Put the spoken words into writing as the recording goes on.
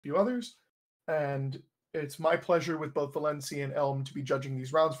few others. And it's my pleasure with both Valenci and Elm to be judging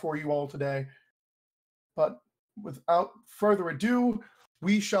these rounds for you all today. But without further ado,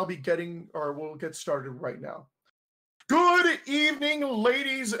 we'll get started right now. Good evening,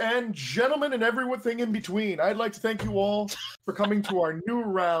 ladies and gentlemen, and everything in between. I'd like to thank you all for coming to our new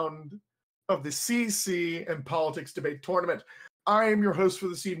round of the CC and Politics Debate Tournament. I am your host for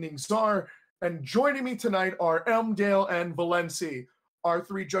this evening, Czar, and joining me tonight are Elmdale and Valenci. Our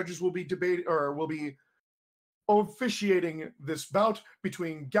three judges will be officiating this bout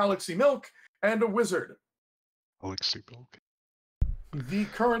between Galaxy Milk and a wizard. Galaxy Milk. The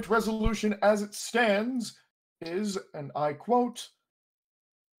current resolution as it stands is, and I quote,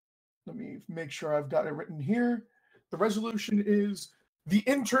 let me make sure I've got it written here. The resolution is, the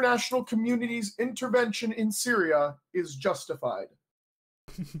international community's intervention in Syria is justified.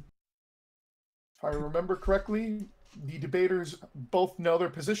 If I remember correctly, the debaters both know their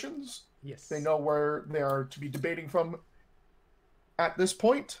positions. Yes. They know where they are to be debating from at this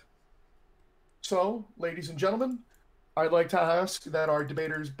point. So, ladies and gentlemen, I'd like to ask that our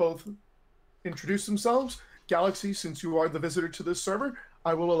debaters both introduce themselves. Galaxy, since you are the visitor to this server,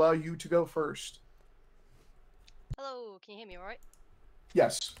 I will allow you to go first. Hello, can you hear me all right?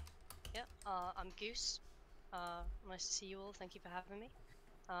 Yes. Yeah, I'm Goose. Nice to see you all. Thank you for having me.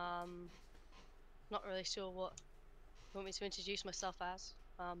 Not really sure what you want me to introduce myself as,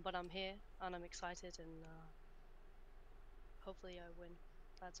 but I'm here and I'm excited and hopefully I win.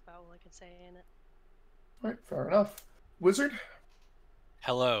 That's about all I can say in it. All right, fair enough. Wizard?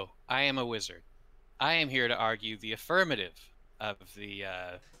 Hello, I am a wizard. I am here to argue the affirmative of the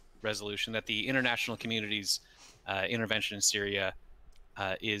resolution that the international community's intervention in Syria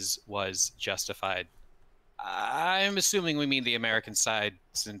was justified. I'm assuming we mean the American side,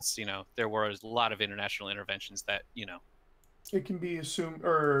 since there were a lot of international interventions that It can be assumed,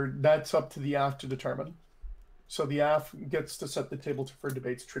 or that's up to the AF to determine. So the AF gets to set the table for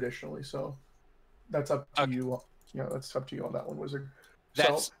debates traditionally. So that's up to you. Yeah, that's up to you on that one, Wizard.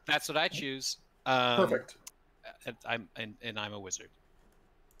 That's what I choose. Perfect. I'm a wizard.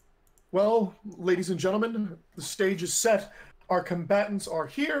 Well, ladies and gentlemen, the stage is set. Our combatants are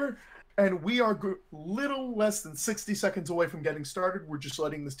here, and we are little less than 60 seconds away from getting started. We're just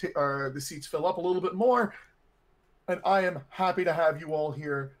letting the seats fill up a little bit more, and I am happy to have you all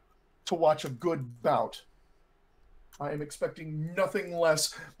here to watch a good bout. I am expecting nothing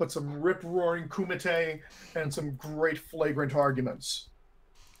less but some rip-roaring kumite and some great flagrant arguments.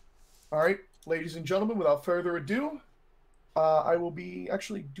 All right, ladies and gentlemen, without further ado, I will be...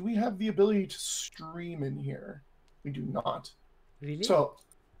 Actually, do we have the ability to stream in here? We do not. Really? So,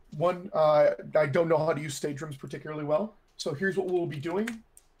 I don't know how to use stage rooms particularly well. So here's what we'll be doing.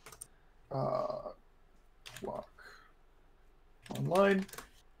 Block. Online.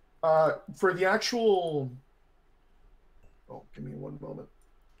 For the actual... Oh, give me one moment.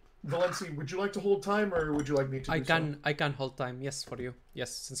 Valenci, would you like to hold time, or would you like me to do so? I can hold time, yes, for you. Yes,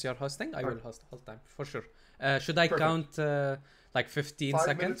 since you're hosting, I will hold time, for sure. Should I Perfect. count, like 15 5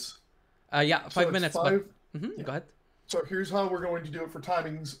 seconds? minutes? Yeah, So 5 it's minutes, 5? but... Yeah. Go ahead. So here's how we're going to do it for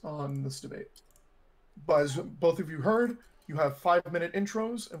timings on this debate. But as both of you heard, you have 5-minute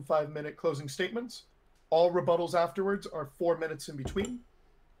intros and 5-minute closing statements. All rebuttals afterwards are 4 minutes in between.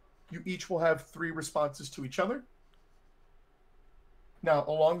 You each will have 3 responses to each other. Now,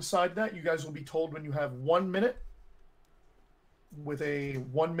 alongside that, you guys will be told when you have 1 minute with a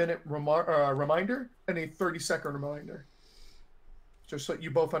 1-minute reminder and a 30-second reminder. Just so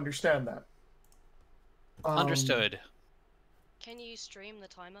you both understand that. Understood. Can you stream the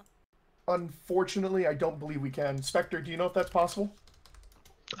timer? Unfortunately, I don't believe we can. Spectre, do you know if that's possible?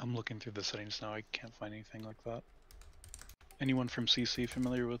 I'm looking through the settings now. I can't find anything like that. Anyone from CC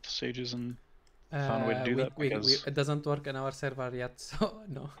familiar with stages and found a way to do that? Because... it doesn't work in our server yet, so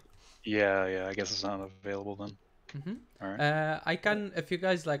no. Yeah, I guess it's not available then. Mm-hmm. All right. I can, if you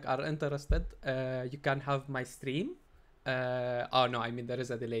guys are interested, you can have my stream. Oh no, I mean there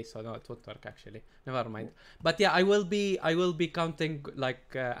is a delay, so no, it won't work actually. Never mind. But yeah, I will be counting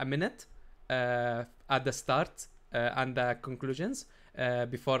like a minute at the start and the conclusions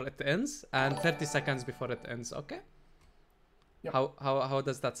before it ends, and 30 seconds before it ends. Okay. Yep. How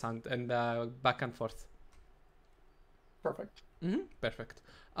does that sound? And back and forth. Perfect. Perfect.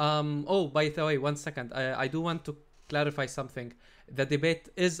 Oh, by the way, 1 second. I do want to clarify something. The debate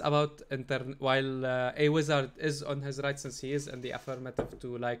is about while a wizard is on his right, since he is in the affirmative,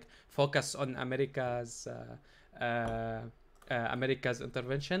 to like focus on America's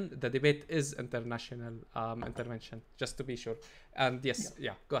intervention. The debate is international intervention, just to be sure. And yes,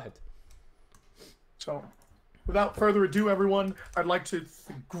 yeah, go ahead. So, without further ado, everyone, I'd like to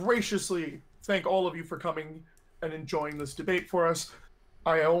graciously thank all of you for coming and enjoying this debate for us.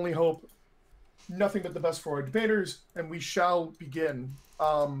 I only hope nothing but the best for our debaters, and we shall begin.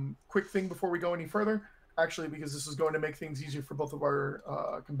 Quick thing before we go any further, actually, because this is going to make things easier for both of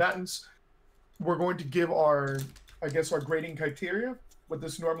our combatants, we're going to give our grading criteria. What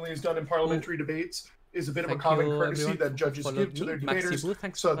this normally is done in parliamentary debates is a bit of a common courtesy that judges give to their debaters,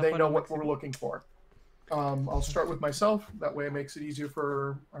 so they know what we're looking for. I'll start with myself. That way, it makes it easier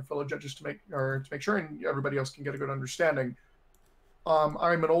for our fellow judges to make sure, and everybody else can get a good understanding.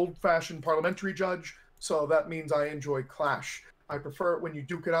 I'm an old-fashioned parliamentary judge, so that means I enjoy clash. I prefer it when you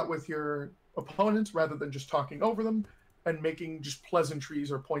duke it out with your opponents rather than just talking over them and making just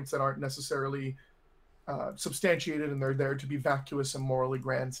pleasantries or points that aren't necessarily substantiated, and they're there to be vacuous and morally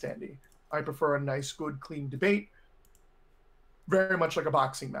grandstandy. I prefer a nice, good, clean debate, very much like a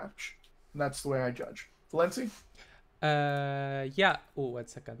boxing match, and that's the way I judge. Valenci? Yeah. Oh, 1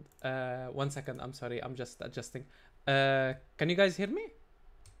 second. 1 second. I'm sorry. I'm just adjusting. Can you guys hear me?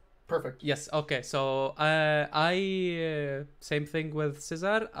 Perfect. Yes. Okay. So I same thing with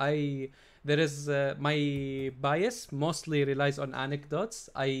Cesar. There is my bias mostly relies on anecdotes.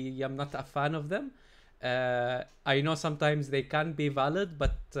 I am not a fan of them. I know sometimes they can be valid,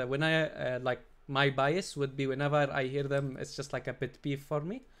 but when I like, my bias would be whenever I hear them, it's just like a pet peeve for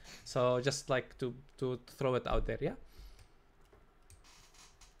me. So just like to throw it out there. Yeah.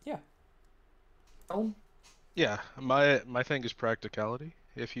 Yeah. Oh. Yeah, my thing is practicality.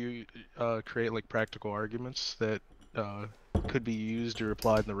 If you create like practical arguments that could be used or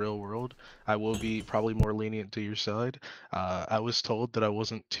applied in the real world, I will be probably more lenient to your side. I was told that I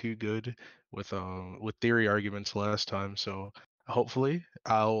wasn't too good with theory arguments last time, so hopefully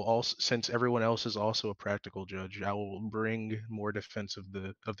I'll also, since everyone else is also a practical judge, I will bring more defense of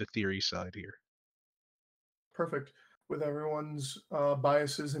the theory side here. Perfect. With everyone's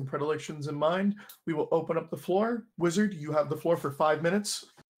biases and predilections in mind, we will open up the floor. Wizard, you have the floor for 5 minutes,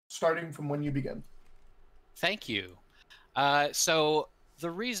 starting from when you begin. Thank you. So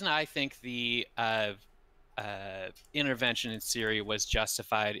the reason I think the intervention in Syria was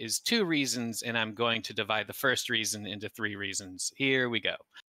justified is 2 reasons, and I'm going to divide the first reason into 3 reasons. Here we go.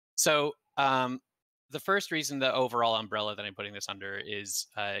 So the first reason, the overall umbrella that I'm putting this under, is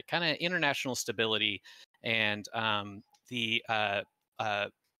kind of international stability and the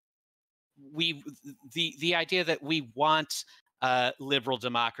idea that we want liberal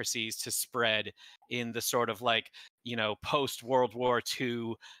democracies to spread in the sort of like, you know, post World War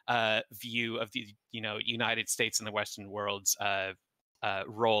II view of the, you know, United States and the Western world's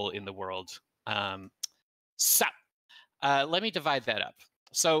role in the world. So let me divide that up.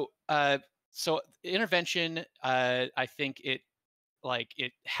 So intervention, I think it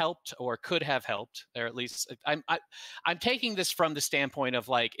helped or could have helped, or at least I'm taking this from the standpoint of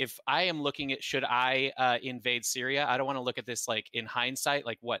like, if I am looking at should I invade Syria, I don't want to look at this like in hindsight,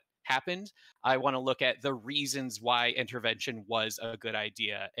 like what happened. I want to look at the reasons why intervention was a good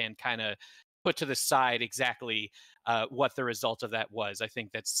idea and kind of put to the side exactly what the result of that was. I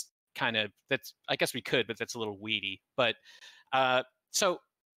think that's I guess we could, but that's a little weedy. But so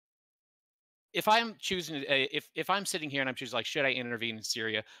if I'm choosing, if I'm sitting here and I'm choosing, like, should I intervene in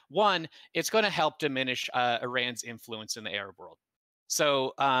Syria? One, it's going to help diminish Iran's influence in the Arab world.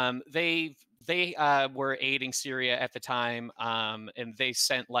 So they were aiding Syria at the time, and they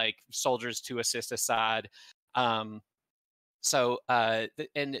sent like soldiers to assist Assad. And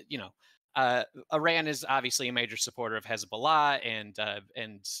you know, Iran is obviously a major supporter of Hezbollah and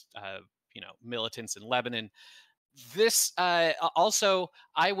you know, militants in Lebanon. This also,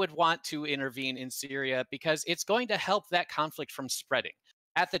 I would want to intervene in Syria because it's going to help that conflict from spreading.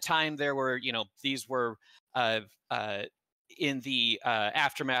 At the time, there were, you know, these were in the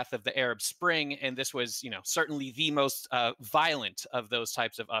aftermath of the Arab Spring, and this was, you know, certainly the most violent of those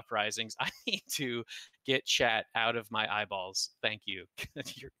types of uprisings. I need to get chat out of my eyeballs. Thank you.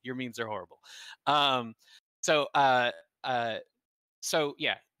 Your memes are horrible. So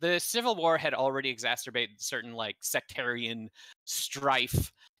yeah, the civil war had already exacerbated certain like sectarian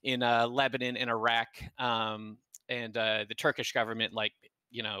strife in Lebanon and Iraq, and the Turkish government, like,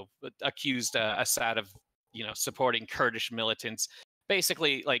 you know, accused Assad of, you know, supporting Kurdish militants.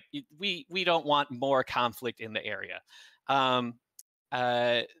 Basically, like, we don't want more conflict in the area. I'm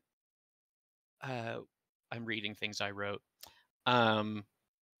reading things I wrote.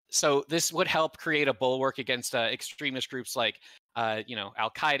 So this would help create a bulwark against extremist groups like, you know, Al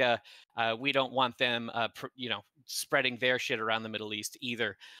Qaeda. We don't want them, you know, spreading their shit around the Middle East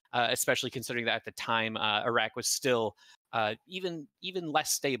either, especially considering that at the time Iraq was still even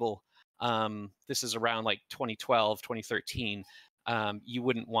less stable this is around like 2012, 2013. You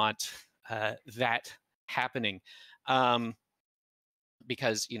wouldn't want that happening.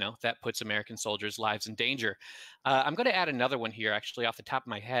 Because that puts American soldiers' lives in danger. I'm going to add another one here, actually, off the top of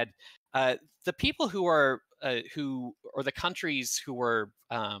my head. The people who are or the countries who were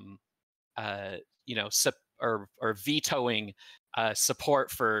or vetoing support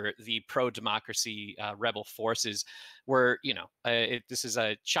for the pro-democracy rebel forces were this is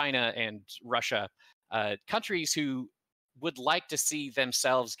China and Russia, countries who would like to see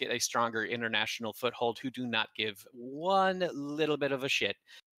themselves get a stronger international foothold, who do not give one little bit of a shit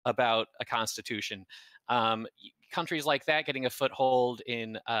about a constitution. Countries like that getting a foothold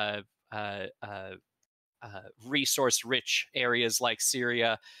in resource-rich areas like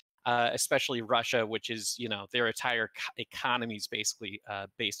Syria, especially Russia, which is their entire economy is basically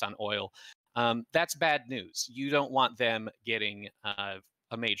based on oil. That's bad news. You don't want them getting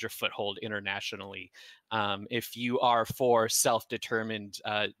a major foothold internationally if you are for self-determined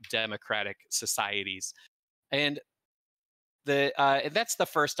democratic societies. And that's the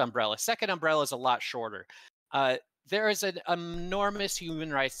first umbrella. Second umbrella is a lot shorter. There is an enormous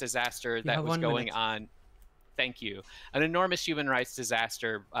human rights disaster that was going on. Thank you. An enormous human rights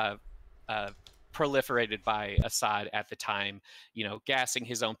disaster proliferated by Assad at the time, gassing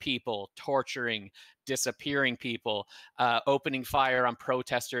his own people, torturing, disappearing people, opening fire on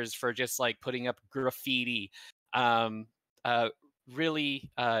protesters for just like putting up graffiti. Really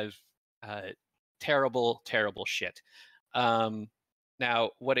terrible, terrible shit. Now,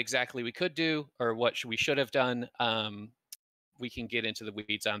 what exactly we could do or what we should have done, we can get into the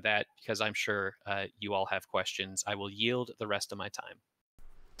weeds on that because I'm sure you all have questions. I will yield the rest of my time.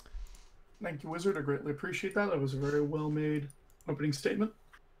 Thank you, Wizard. I greatly appreciate that. That was a very well-made opening statement.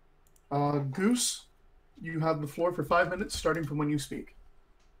 Goose, you have the floor for 5 minutes, starting from when you speak.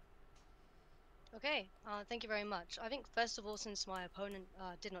 Okay, thank you very much. I think first of all, since my opponent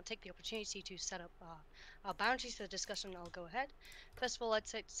did not take the opportunity to set up our boundaries for the discussion, I'll go ahead. First of all, I'd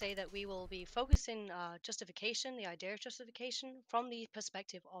say that we will be focusing justification, the idea of justification, from the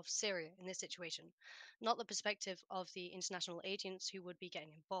perspective of Syria in this situation, not the perspective of the international agents who would be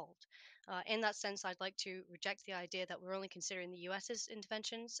getting involved. In that sense, I'd like to reject the idea that we're only considering the US's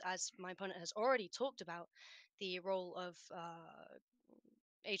interventions, as my opponent has already talked about the role of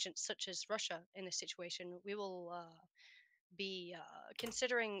agents such as Russia in this situation. We will be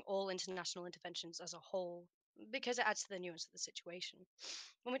considering all international interventions as a whole because it adds to the nuance of the situation.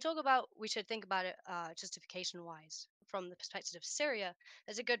 When we talk about, we should think about it justification wise from the perspective of Syria,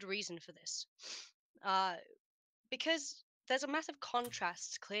 there's a good reason for this. Because there's a massive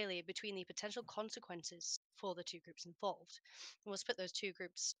contrast clearly between the potential consequences for the two groups involved. And we'll split those two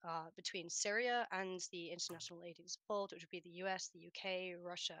groups between Syria and the international agents involved, which would be the US, the UK,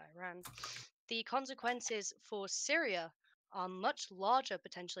 Russia, Iran. The consequences for Syria are much larger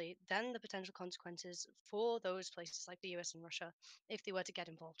potentially than the potential consequences for those places like the US and Russia if they were to get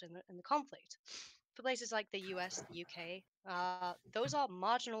involved in the conflict. For places like the US, the UK, those are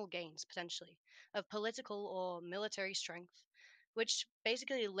marginal gains potentially of political or military strength, which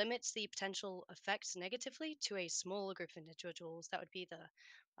basically limits the potential effects negatively to a smaller group of individuals. That would be the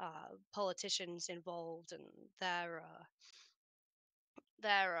politicians involved and their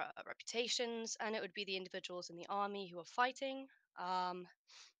reputations, and it would be the individuals in the army who are fighting.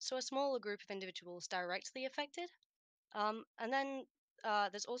 So a smaller group of individuals directly affected. And then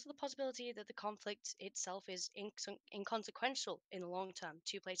there's also the possibility that the conflict itself is inconsequential in the long term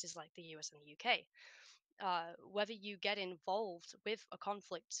to places like the US and the UK. Whether you get involved with a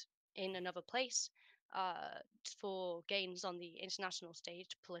conflict in another place for gains on the international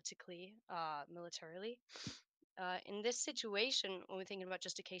stage, politically, militarily. In this situation, when we're thinking about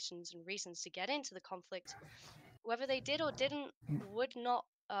justifications and reasons to get into the conflict, whether they did or didn't would not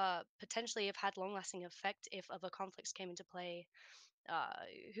potentially have had long-lasting effect if other conflicts came into play.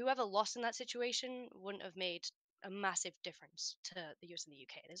 Whoever lost in that situation wouldn't have made a massive difference to the US and the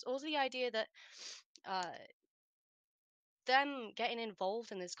UK. There's also the idea that them getting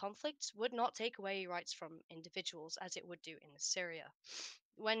involved in this conflict would not take away rights from individuals as it would do in Syria.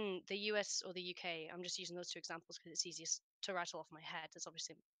 When the US or the UK, I'm just using those two examples because it's easiest to rattle off my head, there's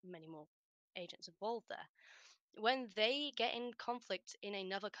obviously many more agents involved there. When they get in conflict in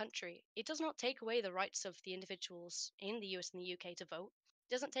another country, it does not take away the rights of the individuals in the US and the UK to vote.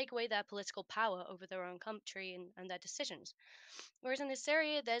 It doesn't take away their political power over their own country and their decisions. Whereas in this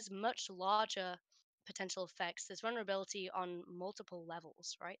area, there's much larger potential effects. There's vulnerability on multiple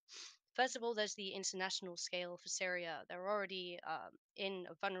levels, right? First of all, there's the international scale for Syria. They're already in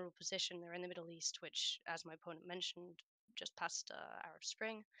a vulnerable position. They're in the Middle East, which, as my opponent mentioned, just past Arab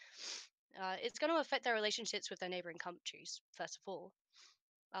Spring. It's going to affect their relationships with their neighboring countries, first of all,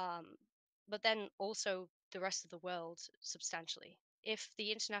 but then also the rest of the world substantially. If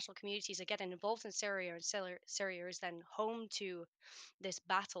the international communities are getting involved in Syria, and Syria is then home to this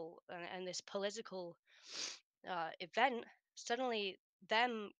battle and this political event, suddenly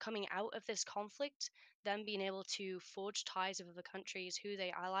them coming out of this conflict, them being able to forge ties with other countries who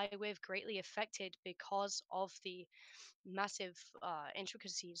they ally with, greatly affected because of the massive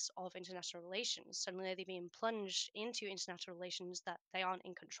intricacies of international relations. Suddenly they're being plunged into international relations that they aren't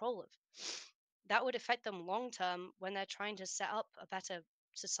in control of. That would affect them long term when they're trying to set up a better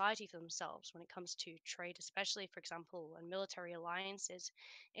society for themselves when it comes to trade, especially, for example, and military alliances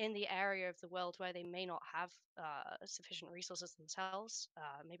in the area of the world where they may not have sufficient resources themselves,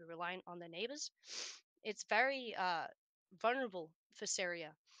 maybe reliant on their neighbors. It's very vulnerable for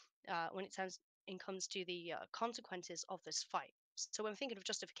Syria when it comes to the consequences of this fight. So when thinking of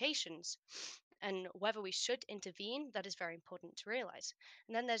justifications and whether we should intervene, that is very important to realize.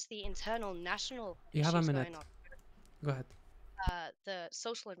 And then there's the internal national You have a issues minute. going on. Go ahead. The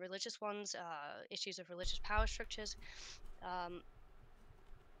social and religious ones, issues of religious power structures, um,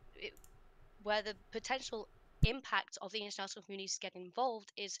 where the potential impact of the international communities getting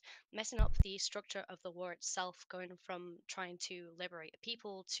involved is messing up the structure of the war itself, going from trying to liberate a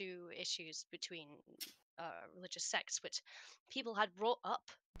people to issues between religious sects, which people had brought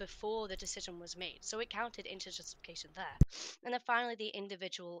up before the decision was made. So it counted into justification there. And then finally, the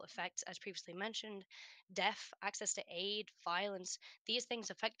individual effects, as previously mentioned, death, access to aid, violence, these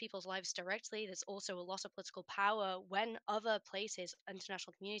things affect people's lives directly. There's also a loss of political power when other places,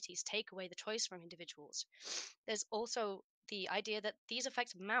 international communities, take away the choice from individuals. There's also the idea that these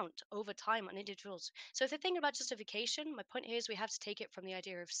effects mount over time on individuals. So if they're thinking about justification, my point here is we have to take it from the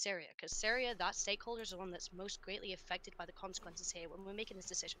idea of Syria, because Syria, that stakeholder, is the one that's most greatly affected by the consequences here when we're making this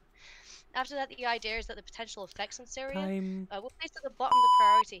decision. After that, the idea is that the potential effects on Syria Time. we're placed at the bottom of the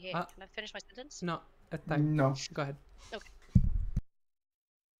priority here. Can I finish my sentence? No, at time. No. Go ahead. Okay.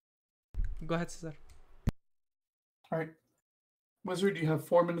 Go ahead, Cesar. All right. Wizard, you have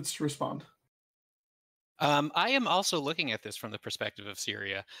 4 minutes to respond. I am also looking at this from the perspective of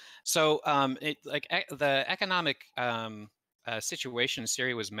Syria. So, the economic situation in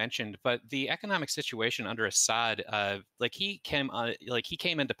Syria was mentioned, but the economic situation under Assad, he came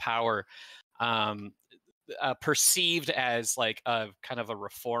into power, perceived as like a kind of a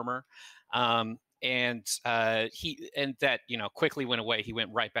reformer. And that quickly went away. He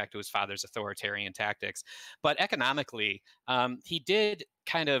went right back to his father's authoritarian tactics. But economically, he did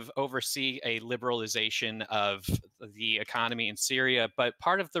kind of oversee a liberalization of the economy in Syria. But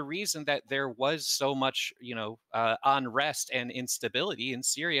part of the reason that there was so much unrest and instability in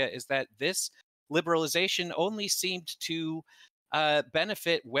Syria is that this liberalization only seemed to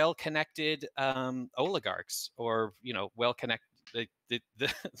benefit well-connected oligarchs, or well-connected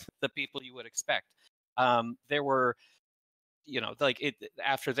the people you would expect. There were,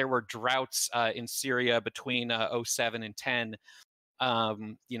 after there were droughts in Syria between 07 and 10,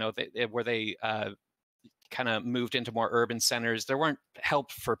 where they kind of moved into more urban centers. There weren't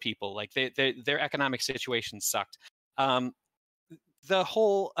help for people. Like their economic situation sucked. The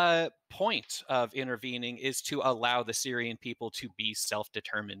whole point of intervening is to allow the Syrian people to be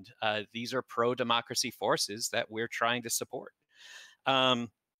self-determined. These are pro-democracy forces that we're trying to support. So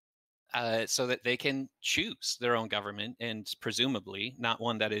that they can choose their own government, and presumably not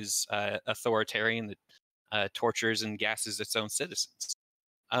one that is authoritarian, that tortures and gasses its own citizens.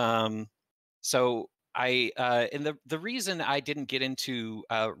 So and the reason I didn't get into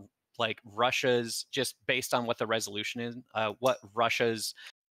Russia's, just based on what the resolution is, what Russia's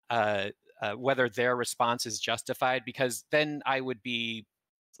whether their response is justified, because then I would be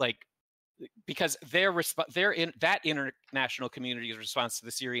because that international community's response to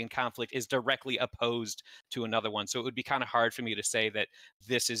the Syrian conflict is directly opposed to another one. So it would be kind of hard for me to say that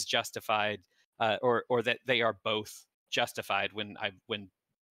this is justified, or that they are both justified when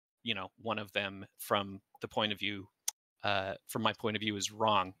one of them from the point of view, from my point of view, is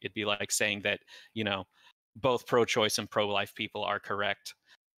wrong. It'd be like saying that both pro-choice and pro-life people are correct.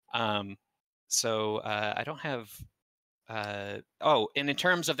 So I don't have. And in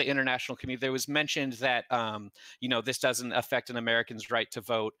terms of the international community, there was mentioned that this doesn't affect an American's right to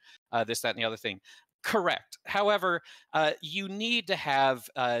vote, this, that, and the other thing. Correct. However, you need to have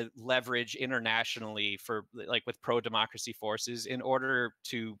leverage internationally for with pro-democracy forces in order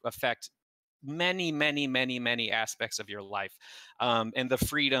to affect many aspects of your life, and the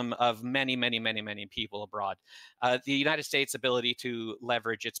freedom of many people abroad. The United States' ability to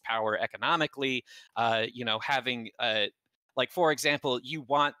leverage its power economically, having Like, for example, you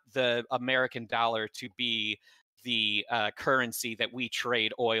want the American dollar to be the currency that we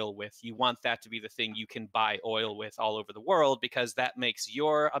trade oil with. You want that to be the thing you can buy oil with all over the world, because that makes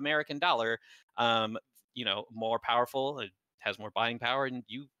your American dollar, more powerful. It has more buying power, and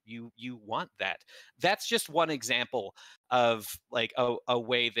you want that. That's just one example of like a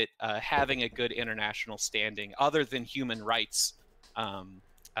way that having a good international standing, other than human rights,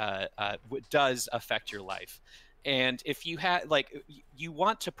 does affect your life. And if you had you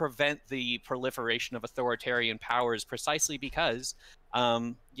want to prevent the proliferation of authoritarian powers, precisely because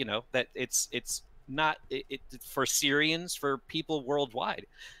that it's not for Syrians, for people worldwide.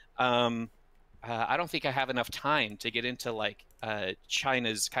 I don't think I have enough time to get into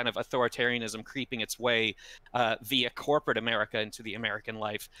China's kind of authoritarianism creeping its way via corporate America into the American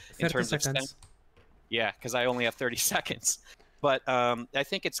life in 30 terms of seconds. yeah, because I only have 30 seconds. But I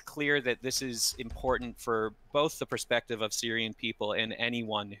think it's clear that this is important for both the perspective of Syrian people and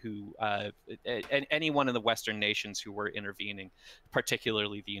anyone anyone in the Western nations who were intervening,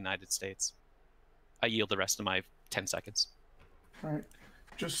 particularly the United States. I yield the rest of my 10 seconds. All right.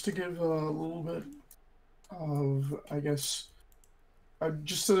 Just to give a little bit of, I guess,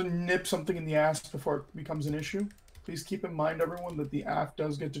 just to nip something in the ass before it becomes an issue, please keep in mind, everyone, that the AF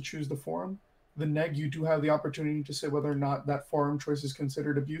does get to choose the forum. The neg, you do have the opportunity to say whether or not that forum choice is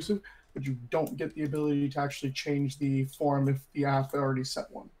considered abusive, but you don't get the ability to actually change the forum if the AF already set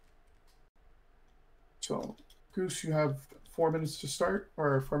one. So, Goose, you have 4 minutes to start,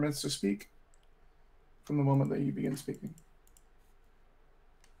 or 4 minutes to speak from the moment that you begin speaking.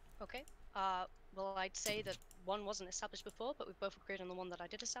 Okay. Well, I'd say that one wasn't established before, but we've both agreed on the one that I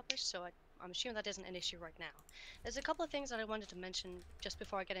did establish, so I'm assuming that isn't an issue right now. There's a couple of things that I wanted to mention just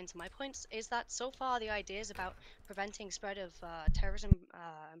before I get into my points, is that so far the ideas about preventing spread of terrorism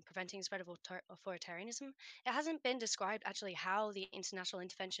and preventing spread of authoritarianism, it hasn't been described actually how the international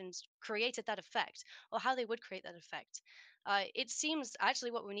interventions created that effect, or how they would create that effect. It seems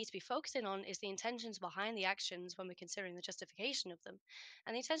actually what we need to be focusing on is the intentions behind the actions when we're considering the justification of them.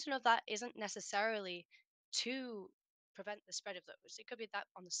 And the intention of that isn't necessarily to prevent the spread of those. It could be that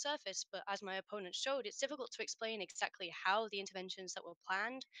on the surface, but as my opponent showed, it's difficult to explain exactly how the interventions that were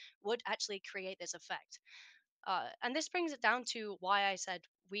planned would actually create this effect. And this brings it down to why I said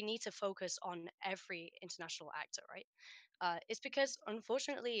we need to focus on every international actor, right? It's because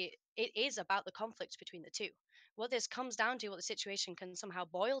unfortunately it is about the conflict between the two. What this comes down to, what the situation can somehow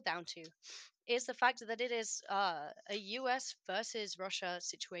boil down to, is the fact that it is a US versus Russia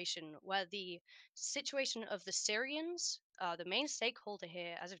situation where the situation of the Syrians, the main stakeholder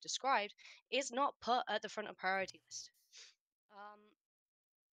here, as I've described, is not put at the front of priority list. Um,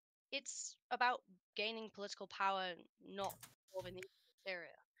 it's about gaining political power, not solving the issue of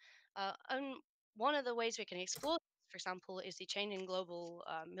Syria. And one of the ways we can explore this, for example, is the changing global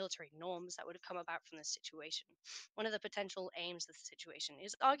military norms that would have come about from this situation. One of the potential aims of the situation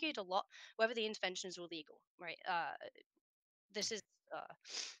is argued a lot whether the interventions were legal, right? This is uh,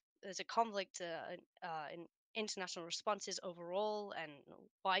 there's a conflict in international responses overall, and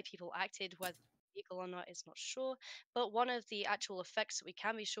why people acted, whether legal or not is not sure. But one of the actual effects that we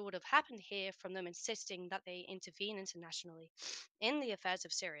can be sure would have happened here from them insisting that they intervene internationally in the affairs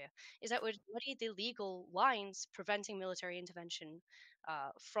of Syria is that would muddy the legal lines preventing military intervention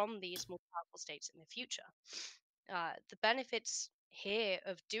from these more powerful states in the future. The benefits here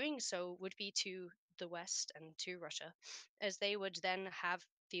of doing so would be to the West and to Russia, as they would then have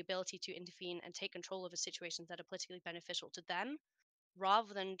the ability to intervene and take control of situations that are politically beneficial to them,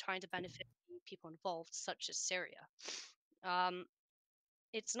 rather than trying to benefit the people involved, such as Syria. Um,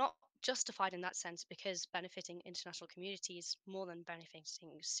 it's not justified in that sense because benefiting international communities more than benefiting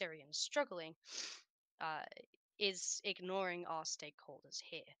Syrians struggling uh, is ignoring our stakeholders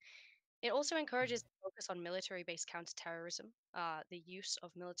here. It also encourages the focus on military based counterterrorism, the use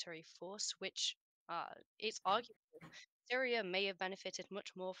of military force, which it's arguable Syria may have benefited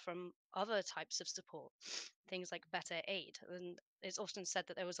much more from other types of support, things like better aid. And it's often said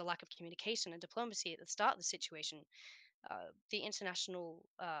that there was a lack of communication and diplomacy at the start of the situation. The international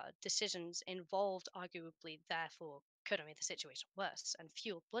decisions involved, arguably, therefore, could have made the situation worse and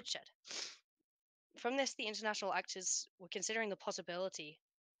fueled bloodshed. From this, the international actors were considering the possibility.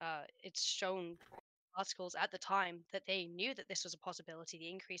 It's shown articles at the time that they knew that this was a possibility, the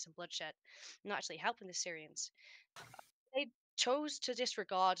increase in bloodshed, not actually helping the Syrians. They chose to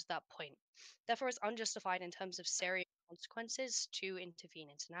disregard that point. Therefore, it's unjustified in terms of Syrian consequences to intervene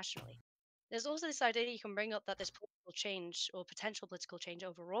internationally. There's also this idea you can bring up that this political change or potential political change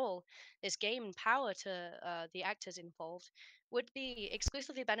overall, this gain in power to the actors involved, would be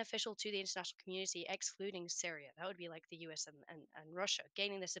exclusively beneficial to the international community, excluding Syria. That would be like the US and Russia,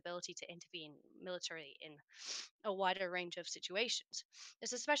 gaining this ability to intervene militarily in a wider range of situations.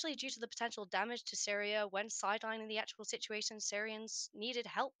 It's especially due to the potential damage to Syria when sidelining the actual situation Syrians needed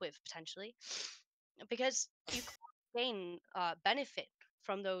help with, potentially. Because you can't gain benefit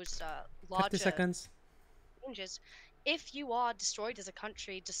from those 30 larger seconds. changes if you are destroyed as a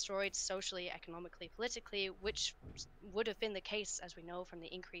country, destroyed socially, economically, politically, which would have been the case, as we know, from the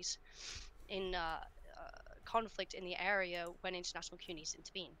increase in conflict in the area when international communities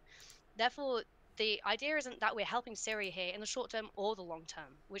intervene. Therefore, the idea isn't that we're helping Syria here in the short term or the long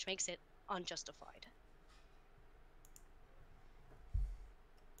term, which makes it unjustified.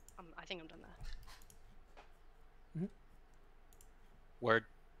 I think I'm done there. Word.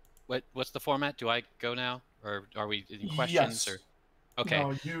 What's the format? Do I go now, or are we in questions? Yes. Or okay,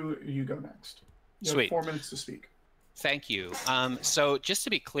 No, you go next. You have Sweet. 4 minutes to speak. Thank you. So just to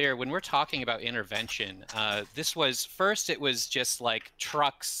be clear, when we're talking about intervention, this was first it was just like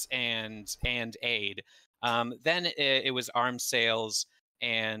trucks and aid. Then it was arms sales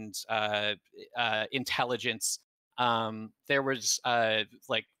and intelligence. There was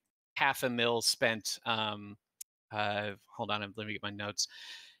like $500,000 spent. Hold on, let me get my notes.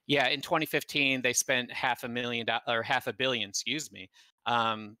 Yeah, in 2015, they spent $500,000 or $500 million, excuse me,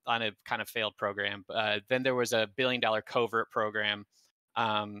 on a kind of failed program. Then there was a $1 billion covert program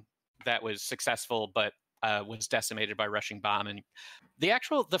that was successful, but was decimated by Russian bombing.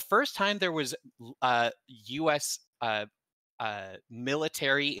 The first time there was U.S.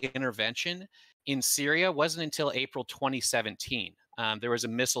 Military intervention in Syria wasn't until April 2017. There was a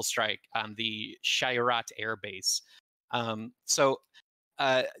missile strike on the Shayrat air base. So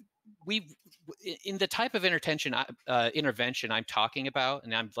we in the type of intervention I'm talking about,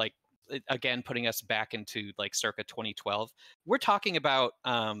 and I'm like again putting us back into like circa 2012, we're talking about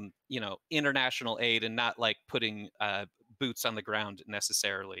international aid and not like putting boots on the ground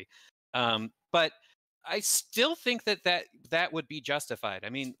necessarily. But I still think that would be justified. I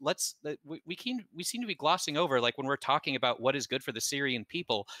mean, we seem to be glossing over, like when we're talking about what is good for the Syrian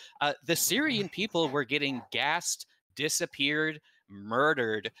people. The Syrian people were getting gassed, disappeared,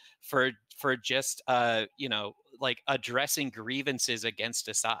 murdered for just like addressing grievances against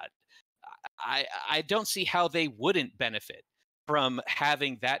Assad. I don't see how they wouldn't benefit from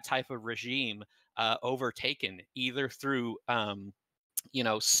having that type of regime overtaken, either through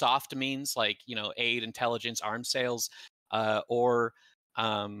soft means like aid, intelligence, arms sales, or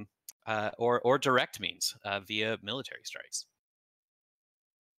direct means via military strikes.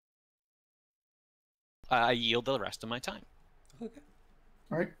 I yield the rest of my time. Okay.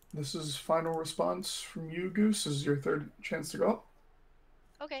 All right, this is final response from you, Goose. This is your third chance to go up.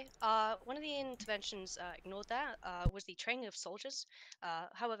 Okay. One of the interventions ignored there was the training of soldiers.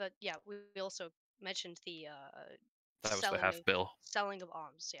 However, yeah, we also mentioned the That was the half bill. selling of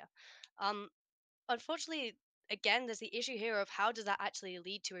arms. Yeah. Unfortunately, again, there's the issue here of how does that actually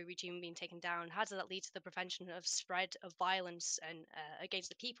lead to a regime being taken down? How does that lead to the prevention of spread of violence and against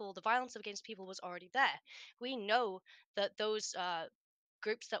the people? The violence against people was already there. We know that those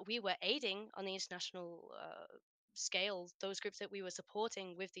groups that we were aiding on the international scale, those groups that we were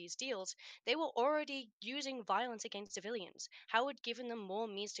supporting with these deals, they were already using violence against civilians. How would giving them more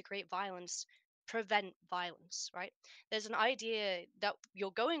means to create violence prevent violence, right? There's an idea that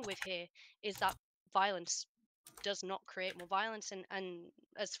you're going with here is that violence does not create more violence, and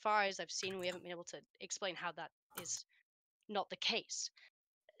as far as I've seen, we haven't been able to explain how that is not the case.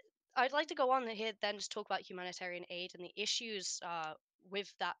 I'd like to go on here then just talk about humanitarian aid and the issues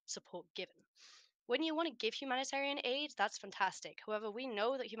with that support given. When you want to give humanitarian aid, that's fantastic. However, we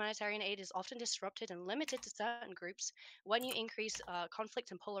know that humanitarian aid is often disrupted and limited to certain groups when you increase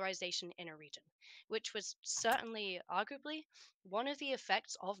conflict and polarization in a region, which was certainly, arguably, one of the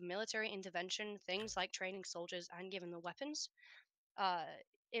effects of military intervention, things like training soldiers and giving them weapons. uh,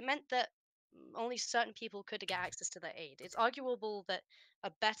 it meant that only certain people could get access to that aid. It's arguable that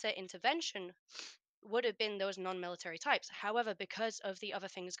a better intervention would have been those non-military types. However, because of the other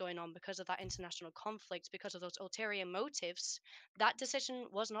things going on, because of that international conflict, because of those ulterior motives, that decision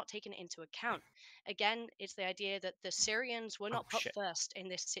was not taken into account. Again, it's the idea that the Syrians were not put first in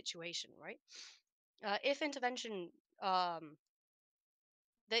this situation, right? If intervention, there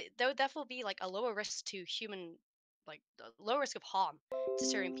would therefore be like a lower risk to human, like low risk of harm to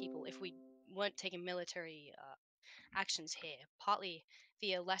Syrian people if we weren't taking military actions here, partly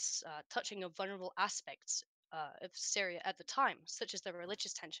via less touching of vulnerable aspects of Syria at the time, such as the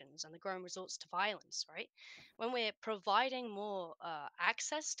religious tensions and the growing resorts to violence, right? When we're providing more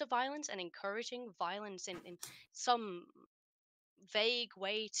access to violence and encouraging violence in some vague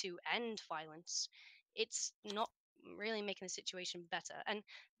way to end violence, it's not really making the situation better. And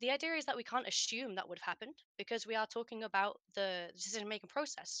the idea is that we can't assume that would have happened because we are talking about the decision making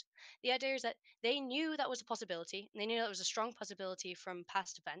process. The idea is that they knew that was a possibility, and they knew that was a strong possibility from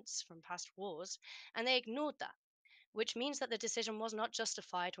past events, from past wars, and they ignored that. Which means that the decision was not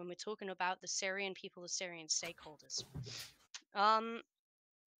justified when we're talking about the Syrian people, the Syrian stakeholders. I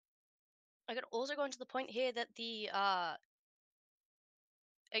could also go into the point here that the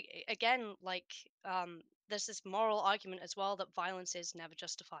again, like there's this moral argument as well that violence is never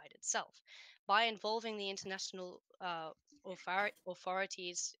justified itself. By involving the international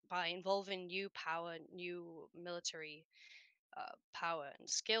authorities, by involving new power, new military power and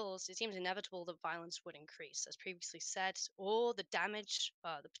skills, it seems inevitable that violence would increase, as previously said, or the damage,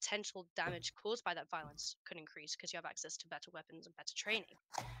 the potential damage caused by that violence could increase because you have access to better weapons and better training.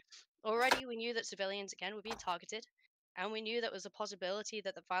 Already, we knew that civilians, again, were being targeted, and we knew that was a possibility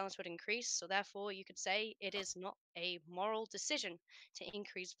that the violence would increase. So, therefore, you could say it is not a moral decision to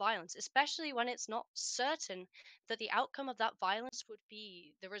increase violence, especially when it's not certain that the outcome of that violence would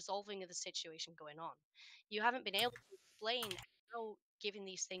be the resolving of the situation going on. You haven't been able to explain how giving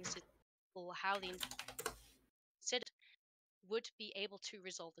these things to people, how the considered would be able to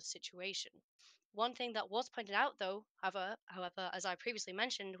resolve the situation. One thing that was pointed out, though, however, as I previously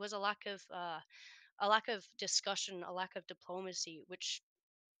mentioned, was a lack of discussion, a lack of diplomacy, which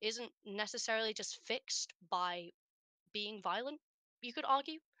isn't necessarily just fixed by being violent. You could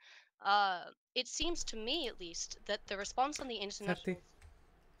argue. It seems to me, at least, that the response on the 30.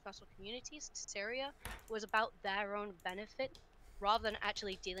 international communities to Syria was about their own benefit rather than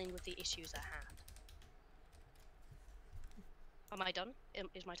actually dealing with the issues at hand. Am I done?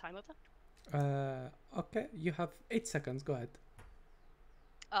 Is my time over? Okay, you have 8 seconds. Go ahead.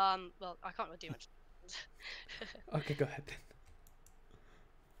 Well, I can't really do much. Okay, go ahead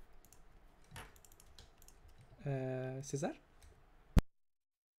then. Cesar?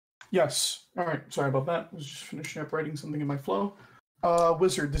 Yes. All right. Sorry about that. I was just finishing up writing something in my flow.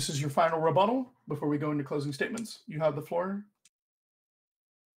 Wizard, this is your final rebuttal before we go into closing statements. You have the floor.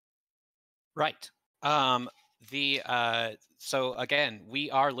 Right. So again,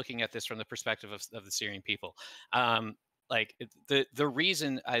 we are looking at this from the perspective of the Syrian people. Like the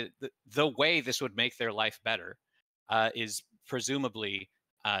reason the way this would make their life better is presumably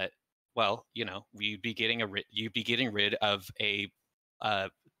well, you know, you'd be getting rid of a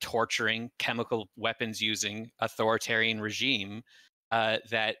torturing, chemical weapons using authoritarian regime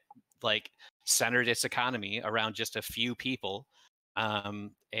that like centered its economy around just a few people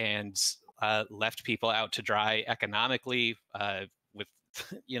and left people out to dry economically with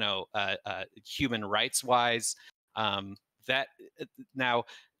you know human rights wise. That now,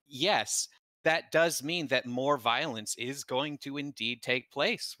 yes, that does mean that more violence is going to indeed take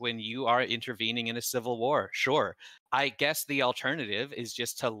place when you are intervening in a civil war. Sure. I guess the alternative is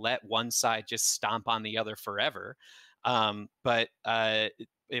just to let one side just stomp on the other forever. But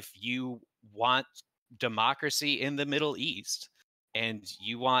if you want democracy in the Middle East and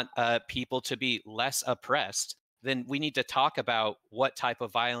you want people to be less oppressed, then we need to talk about what type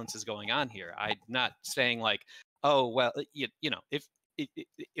of violence is going on here. I'm not saying like, oh, well, you know,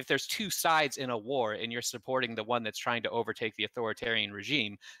 if there's two sides in a war and you're supporting the one that's trying to overtake the authoritarian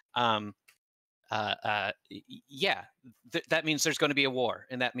regime, yeah, that means there's going to be a war,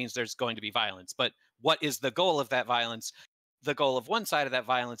 and that means there's going to be violence. But what is the goal of that violence? The goal of one side of that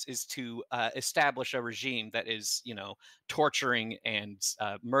violence is to establish a regime that is, you know, torturing and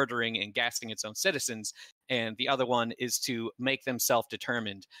murdering and gassing its own citizens, and the other one is to make them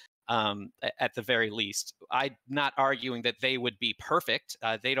self-determined. At the very least, I'm not arguing that they would be perfect.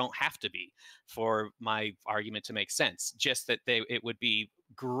 They don't have to be for my argument to make sense. Just that it would be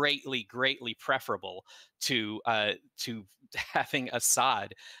greatly preferable to having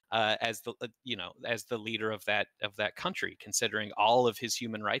Assad as the you know, as the leader of that country, considering all of his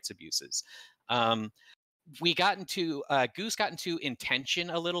human rights abuses. We got into Goose got into intention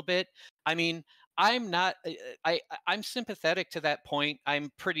a little bit. I mean, I'm not I'm sympathetic to that point. I'm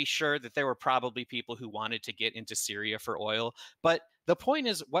pretty sure that there were probably people who wanted to get into Syria for oil, but the point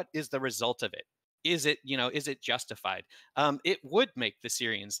is, what is the result of it? Is it, you know, is it justified? It would make the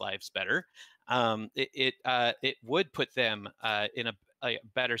Syrians' lives better. It would put them in a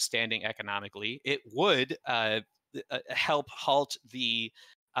better standing economically. It would help halt the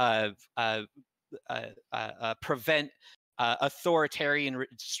prevent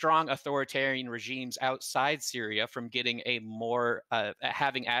strong authoritarian regimes outside Syria from getting a more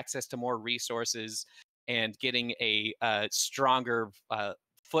having access to more resources and getting a stronger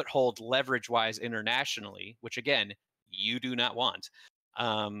foothold leverage-wise internationally, which again you do not want.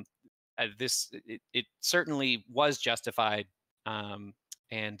 It certainly was justified,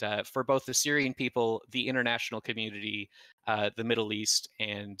 and for both the Syrian people, the international community, the Middle East,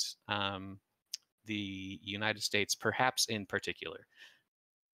 and the United States, perhaps in particular,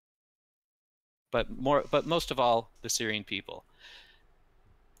 but most of all, the Syrian people.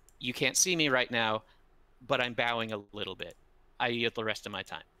 You can't see me right now, but I'm bowing a little bit. I yield the rest of my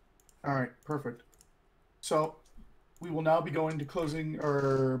time. All right, perfect. So we will now be going to closing,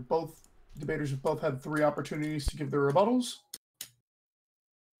 or both debaters have both had 3 opportunities to give their rebuttals.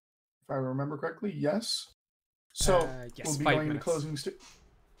 If I remember correctly, yes. So yes, we'll be 5 going minutes. to closing.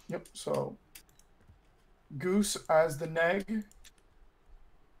 Yep. So Goose as the neg.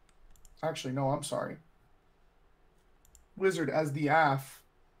 Actually, no, I'm sorry. Wizard as the AF.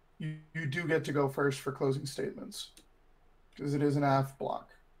 You do get to go first for closing statements because it is an AF block.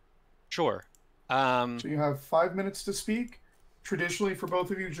 Sure. So you have 5 minutes to speak. Traditionally, for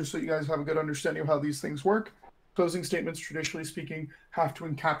both of you, just so you guys have a good understanding of how these things work, closing statements, traditionally speaking, have to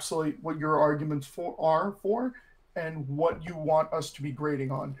encapsulate what your arguments are and what you want us to be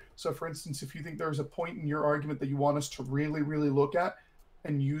grading on. So, for instance, if you think there's a point in your argument that you want us to really, really look at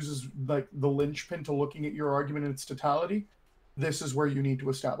and use as like the linchpin to looking at your argument in its totality, this is where you need to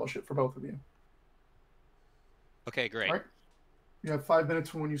establish it for both of you. Okay, great. All right. You have 5 minutes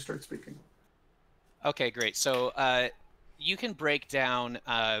from when you start speaking. Okay, great. So you can break down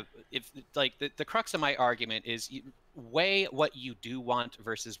if like the crux of my argument is weigh what you do want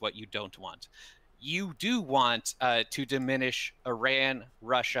versus what you don't want. You do want to diminish Iran,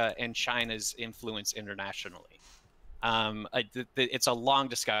 Russia, and China's influence internationally. It's a long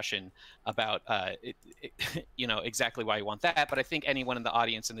discussion about exactly why you want that, but I think anyone in the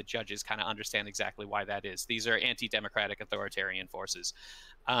audience and the judges kind of understand exactly why that is. These are anti-democratic authoritarian forces.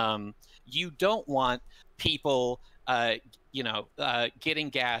 You don't want people getting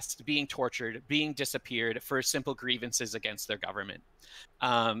gassed, being tortured, being disappeared for simple grievances against their government.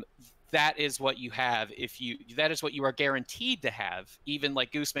 That is what you have that is what you are guaranteed to have. Even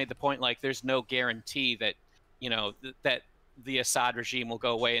like Goose made the point, like there's no guarantee that that the Assad regime will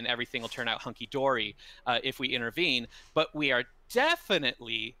go away and everything will turn out hunky-dory if we intervene, but we are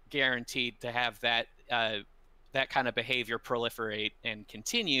definitely guaranteed to have that that kind of behavior proliferate and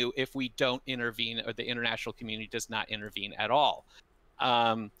continue if we don't intervene or the international community does not intervene at all.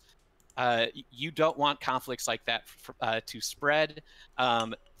 You don't want conflicts like that to spread.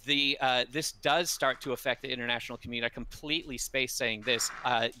 This does start to affect the international community. I completely spaced saying this.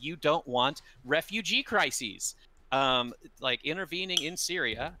 You don't want refugee crises. Like intervening in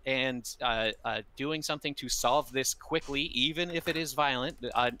Syria and doing something to solve this quickly, even if it is violent,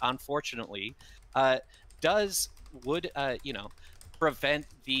 unfortunately, would prevent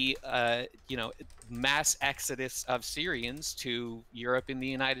the mass exodus of Syrians to Europe and the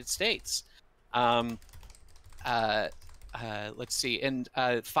United States. Let's see, and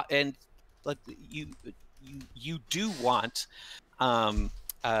you do want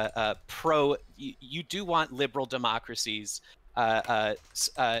you do want liberal democracies,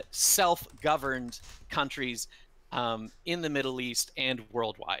 self-governed countries in the Middle East and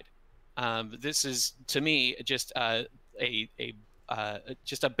worldwide. This is, to me, just a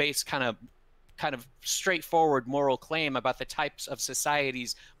base kind of straightforward moral claim about the types of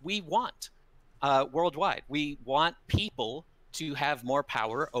societies we want worldwide. We want people to have more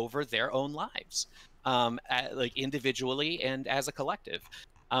power over their own lives, like individually and as a collective.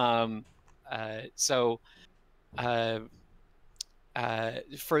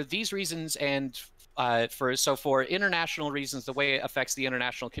 For these reasons and for international reasons, the way it affects the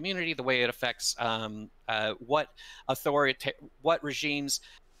international community, the way it affects what regimes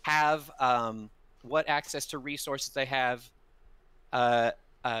have, what access to resources they have,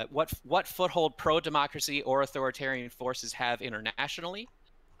 what foothold pro-democracy or authoritarian forces have internationally,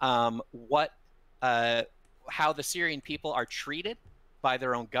 how the Syrian people are treated by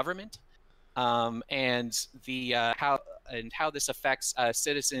their own government, and how this affects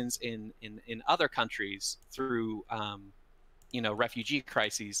citizens in other countries through refugee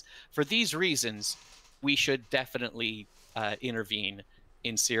crises. For these reasons, we should definitely intervene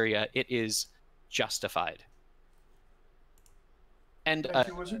in Syria. It is justified. And Thank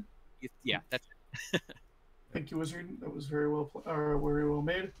you, Wizard. Yeah, that's it. Thank you, Wizard. That was very well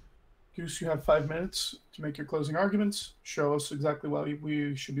made. Goose, you have 5 minutes to make your closing arguments. Show us exactly why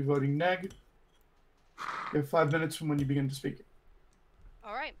we should be voting neg. You have 5 minutes from when you begin to speak.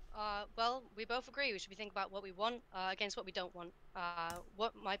 All right. Well, we both agree we should be thinking about what we want against what we don't want.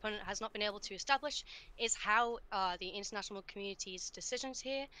 What my opponent has not been able to establish is how the international community's decisions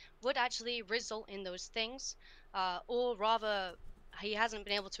here would actually result in those things, or rather, he hasn't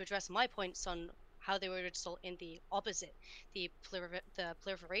been able to address my points on how they would result in the opposite, the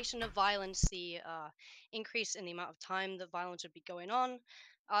proliferation of violence, the increase in the amount of time that violence would be going on.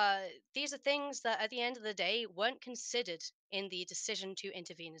 Uh, these are things that, at the end of the day, weren't considered in the decision to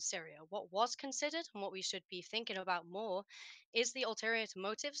intervene in Syria. What was considered and what we should be thinking about more is the ulterior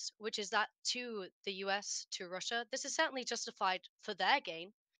motives, which is that to the US, to Russia, this is certainly justified for their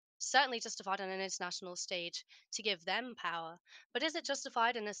gain, certainly justified on an international stage to give them power. But is it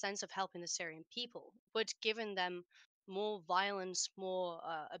justified in a sense of helping the Syrian people? Would giving them more violence, more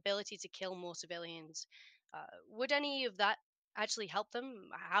ability to kill more civilians, would any of that actually help them?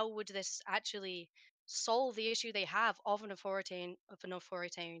 How would this actually solve the issue they have of an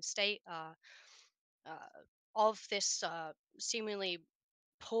authoritarian state, of this seemingly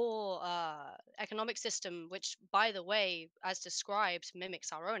poor economic system, which, by the way, as described,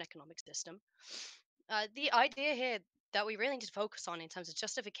 mimics our own economic system? The idea here that we really need to focus on in terms of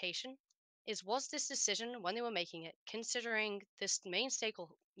justification is, was this decision, when they were making it, considering this main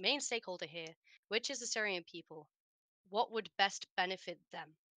stakeholder here, which is the Syrian people, what would best benefit them?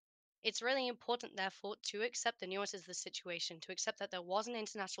 It's really important, therefore, to accept the nuances of the situation, to accept that there was an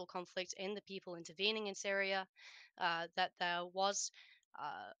international conflict in the people intervening in Syria, that there was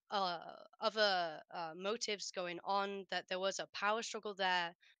other motives going on, that there was a power struggle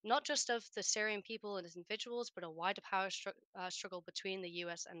there, not just of the Syrian people as individuals, but a wider struggle between the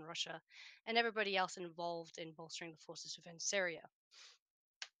US and Russia and everybody else involved in bolstering the forces within Syria.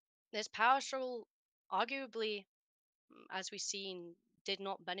 This power struggle, arguably, as we've seen, did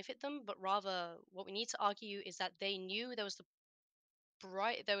not benefit them, but rather what we need to argue is that they knew there was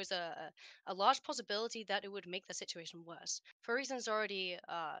a large possibility that it would make the situation worse. For reasons already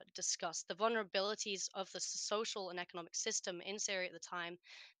discussed, the vulnerabilities of the social and economic system in Syria at the time,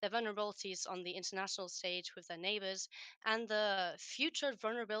 their vulnerabilities on the international stage with their neighbors, and the future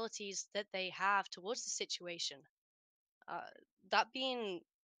vulnerabilities that they have towards the situation. Uh, that being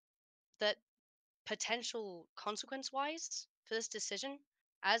that potential consequence wise for this decision,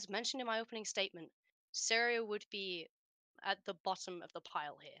 as mentioned in my opening statement, Syria would be at the bottom of the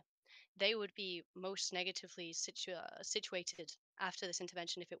pile here. They would be most negatively situated after this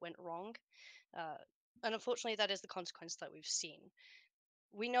intervention if it went wrong. Uh, and unfortunately, that is the consequence that we've seen.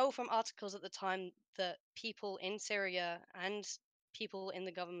 We know from articles at the time that people in Syria and people in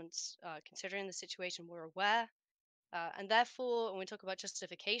the governments considering the situation were aware, and therefore, when we talk about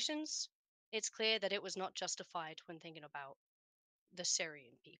justifications, it's clear that it was not justified when thinking about the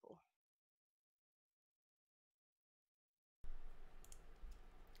Syrian people.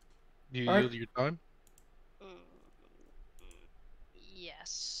 You All right. yield your time? Mm,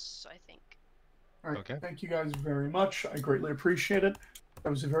 yes, I think. All right. Okay. Thank you guys very much. I greatly appreciate it. That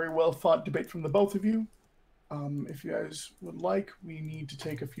was a very well fought debate from the both of you. If you guys would like, we need to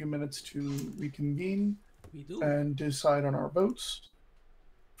take a few minutes to reconvene We do. and decide on our votes.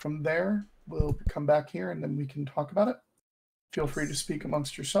 From there, we'll come back here and then we can talk about it. Feel free to speak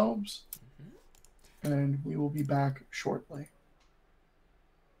amongst yourselves, and we will be back shortly.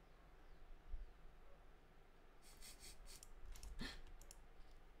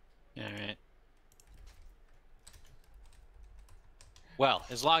 All right. Well,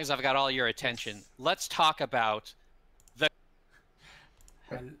 as long as I've got all your attention, let's talk about the.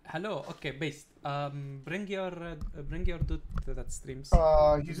 Hello. Okay, based. Bring your dude that streams.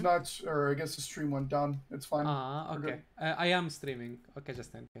 He's not, or I guess the stream went down. It's fine. We're Okay. good. I am streaming. Okay,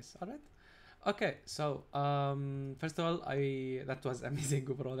 just in case. All right. Okay. So, first of all, that was amazing,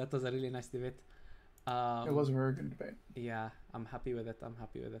 bro. That was a really nice debate. It was a very good debate. Yeah, I'm happy with it. I'm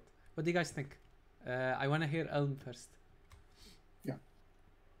happy with it. What do you guys think? I want to hear Elm first. Yeah.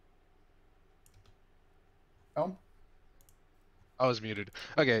 Elm? I was muted.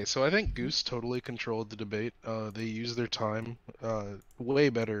 Okay, so I think Goose totally controlled the debate. They used their time way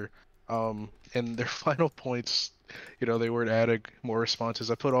better. And their final points, they weren't adding more responses.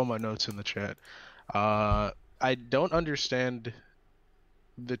 I put all my notes in the chat. I don't understand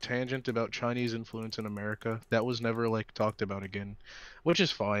the tangent about Chinese influence in America. That was never talked about again, which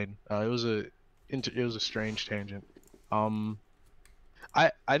is fine. It was a strange tangent.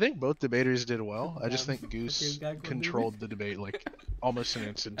 I think both debaters did well. I just think Goose controlled the debate almost in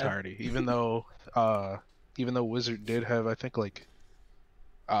its entirety. Even though Wizard did have, I think,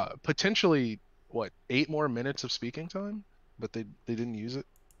 potentially 8 more minutes of speaking time, but they didn't use it.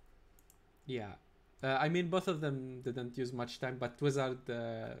 Yeah. I mean, both of them didn't use much time, but Wizard,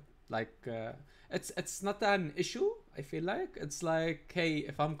 it's not an issue. I feel like it's like, hey,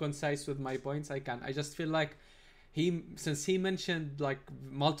 if I'm concise with my points, I can. I just feel like since he mentioned like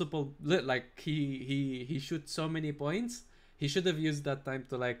multiple, like he shoots so many points, he should have used that time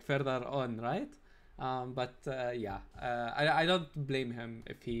to like further on, right? But yeah, I don't blame him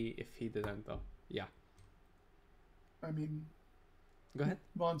if he didn't though. Yeah. I mean, Go ahead.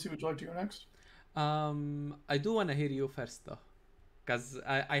 Monty, would you like to go next? I do want to hear you first though, because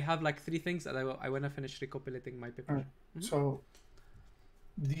I have like three things and I want to finish recopilating my paper. Alright. So,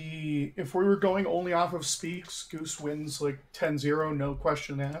 if we were going only off of speaks, Goose wins like 10-0, no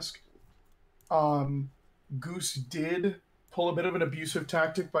question asked. Goose did pull a bit of an abusive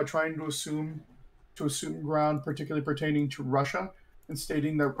tactic by trying to assume ground, particularly pertaining to Russia, and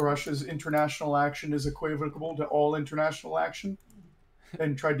stating that Russia's international action is equivocal to all international action,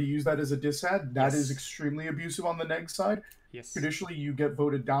 and tried to use that as a dissad. That is extremely abusive on the neg side. Yes. Traditionally, you get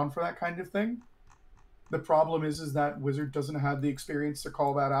voted down for that kind of thing. The problem is that Wizard doesn't have the experience to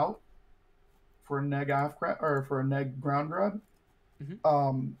call that out for a neg or for a neg ground grab.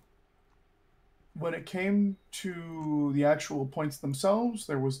 When it came to the actual points themselves,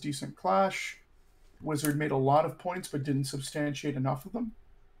 there was decent clash. Wizard made a lot of points, but didn't substantiate enough of them,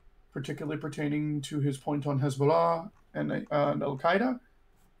 particularly pertaining to his point on Hezbollah and Al Qaeda,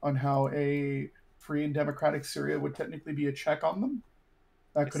 on how a free and democratic Syria would technically be a check on them.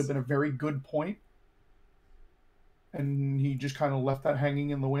 That could have been a very good point. And he just kind of left that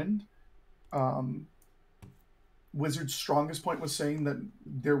hanging in the wind. Wizard's strongest point was saying that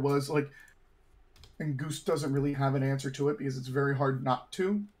there was like, and Goose doesn't really have an answer to it because it's very hard not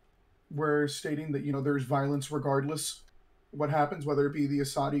to, where stating that, there's violence regardless what happens, whether it be the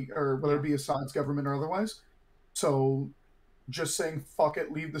Assadi or whether it be Assad's government or otherwise. So just saying fuck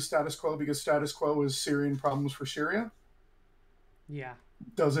it, leave the status quo because status quo is Syrian problems for Syria. Yeah.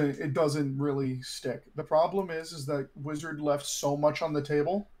 It doesn't really stick. The problem is that Wizard left so much on the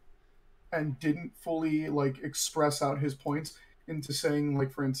table and didn't fully like express out his points into saying,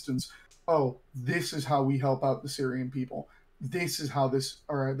 like, for instance, oh, this is how we help out the Syrian people. This is how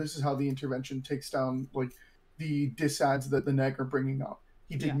the intervention takes down like the disads that the neg are bringing up.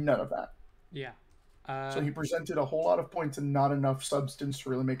 He did none of that. Yeah. So he presented a whole lot of points and not enough substance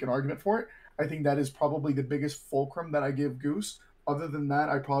to really make an argument for it. I think that is probably the biggest fulcrum that I give Goose. Other than that,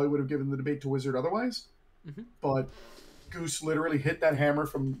 I probably would have given the debate to Wizard otherwise. But Goose literally hit that hammer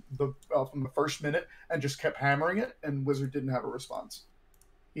from the first minute and just kept hammering it, and Wizard didn't have a response.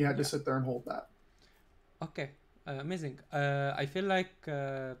 He had to sit there and hold that. Okay, amazing. I feel like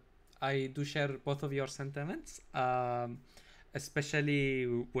I do share both of your sentiments, especially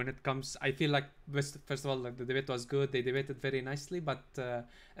when it comes. I feel like first of all, like, the debate was good. They debated very nicely, but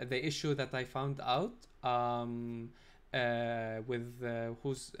the issue that I found out with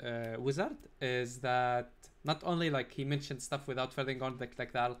Wizard is that not only like he mentioned stuff without furthering on like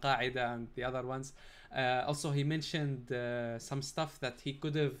the Al Qaeda and the other ones, also he mentioned some stuff that he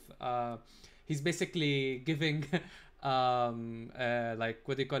could have. He's basically giving like,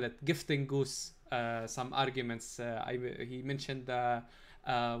 what do you call it, gifting Goose some arguments. He mentioned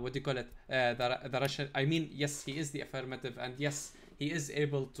what do you call it, the Russian. I mean, yes, he is the affirmative, and yes, he is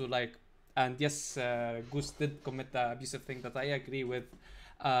able to like. And yes, Goose did commit the abusive thing that I agree with,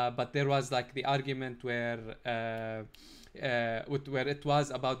 but there was like the argument where it was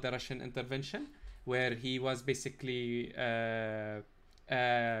about the Russian intervention, where he was basically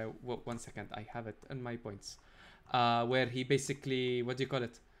one second, I have it in my points, where he basically, what do you call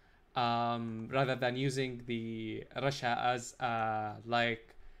it, rather than using the Russia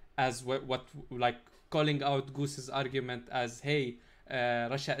as what like calling out Goose's argument as, hey,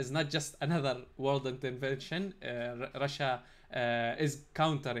 Russia is not just another world intervention. Russia is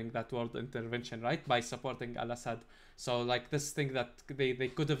countering that world intervention, right, by supporting Al-Assad. So like this thing that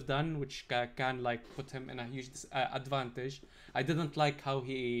they could have done, which can like put him in a huge advantage. I didn't like how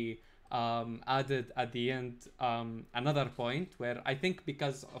he added at the end another point where I think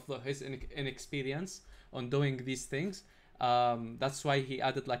because of his inexperience on doing these things, that's why he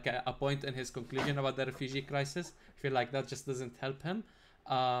added like a point in his conclusion about the refugee crisis. I feel like that just doesn't help him.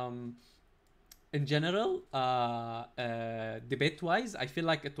 In general, debate-wise, I feel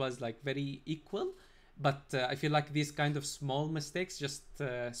like it was like very equal, but I feel like these kind of small mistakes just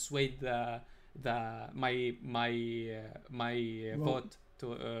swayed my vote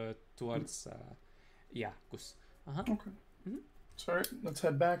towards Goose. Okay. Sorry, let's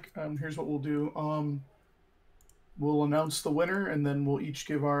head back. Here's what we'll do. We'll announce the winner, and then we'll each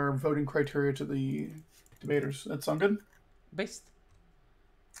give our voting criteria to the debaters. That sound good? Based.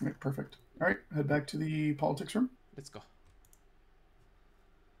 Right, perfect. All right, head back to the politics room. Let's go.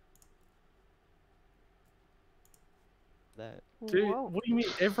 That. Dude, Whoa. what do you mean?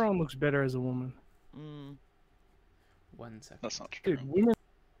 Everyone looks better as a woman. 1 second. That's not true. Dude, women.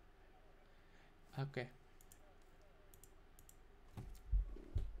 Okay.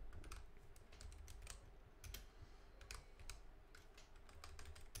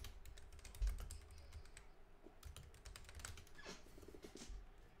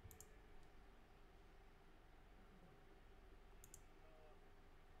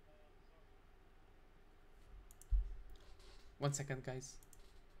 One second, guys.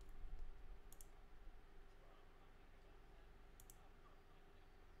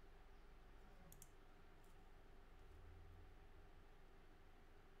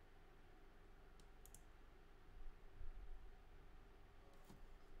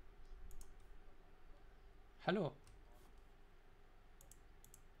 Hello.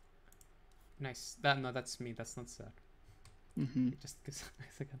 Nice. No, that's me. That's not Sir. Just give a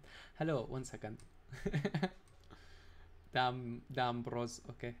second. Hello. 1 second. Damn, bros.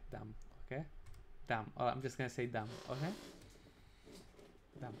 Okay, damn. Okay, damn. Oh, I'm just gonna say damn. Okay,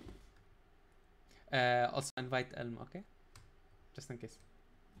 damn. Also invite Elm. Okay, just in case.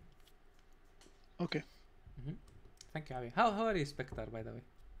 Okay. Thank you, Abby. How are you, Spectre? By the way.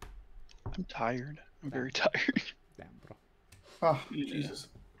 I'm tired. I'm very tired. Damn, bro. Oh, Yeah. Jesus.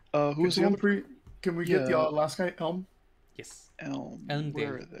 Who's the other? Can we get the last guy, Elm? Yes. Elm.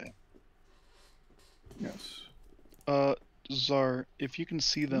 Where are they? Yes. Czar, if you can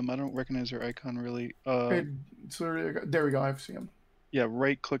see them, I don't recognize their icon really. So there we go. I see him. Yeah,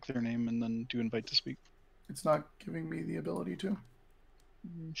 right click their name and then do invite to speak. It's not giving me the ability to.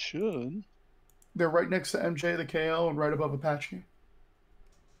 Should. They're right next to MJ, the KO, and right above Apache.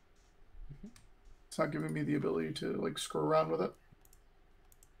 It's not giving me the ability to like screw around with it.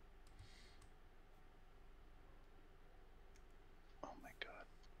 Oh my god.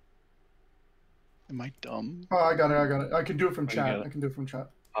 Am I dumb? Oh, I got it. I can do it from Oh, you chat. got it. I can do it from chat.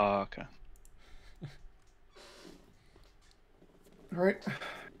 Okay. All right.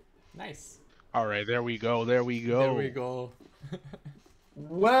 Nice. All right, there we go. There we go. There we go.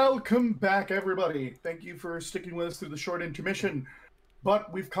 Welcome back, everybody. Thank you for sticking with us through the short intermission.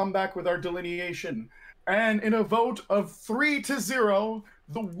 But we've come back with our delineation. And in a vote of 3-0,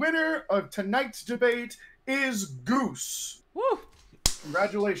 the winner of tonight's debate is Goose. Woo!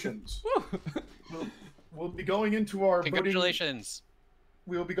 Congratulations. Woo! We'll be going into our Congratulations.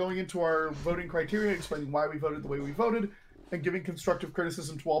 We'll be going into our voting criteria, explaining why we voted the way we voted, and giving constructive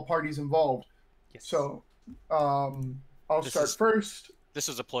criticism to all parties involved. Yes. So, I'll start first. This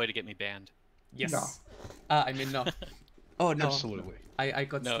was a ploy to get me banned. Yes. No. I mean no. Oh no. Absolutely. I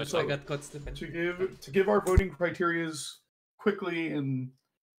got No, I got caught slipping. To give our voting criterias quickly and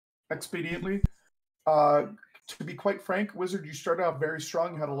expediently. To be quite frank, Wizard, you started out very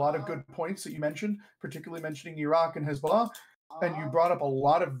strong. You had a lot of good points that you mentioned, particularly mentioning Iraq and Hezbollah, and you brought up a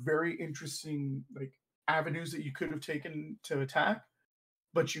lot of very interesting avenues that you could have taken to attack,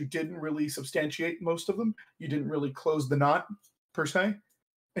 but you didn't really substantiate most of them. You didn't really close the knot per se,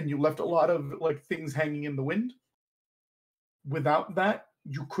 and you left a lot of things hanging in the wind. Without that,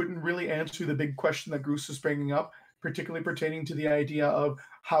 you couldn't really answer the big question that Goose was bringing up, particularly pertaining to the idea of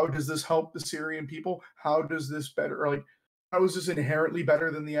how does this help the Syrian people? How does this how is this inherently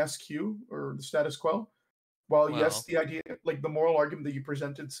better than the SQ or the status quo? Well, yes, the idea, the moral argument that you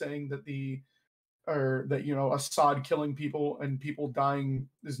presented, saying that Assad killing people and people dying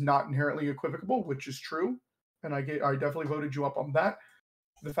is not inherently equivocable, which is true, and I definitely voted you up on that.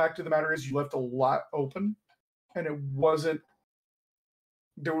 The fact of the matter is, you left a lot open, and it wasn't.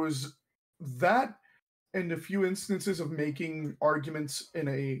 There was that, and a few instances of making arguments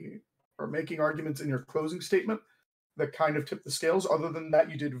in your closing statement that kind of tipped the scales. Other than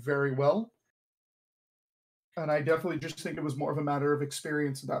that, you did very well. And I definitely just think it was more of a matter of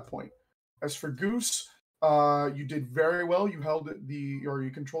experience at that point. As for Goose, you did very well. You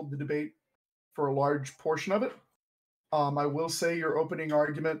you controlled the debate for a large portion of it. I will say your opening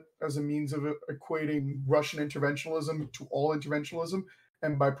argument as a means of equating Russian interventionism to all interventionism,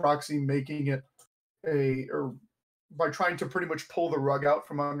 and by proxy making it by trying to pretty much pull the rug out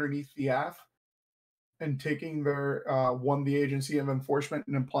from underneath the AF and taking the agency of enforcement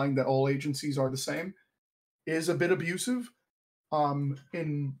and implying that all agencies are the same, is a bit abusive.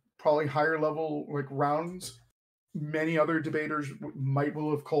 In probably higher level rounds, many other debaters will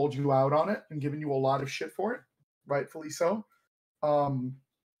have called you out on it and given you a lot of shit for it, rightfully so.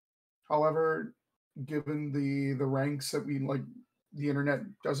 However, given the ranks that the internet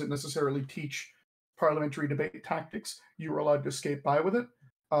doesn't necessarily teach parliamentary debate tactics, you were allowed to skate by with it.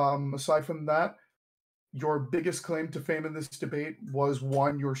 Aside from that, your biggest claim to fame in this debate was,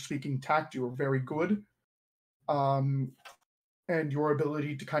 one, your speaking tact. You were very good. And your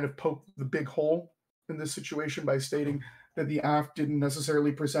ability to kind of poke the big hole in this situation by stating that the act didn't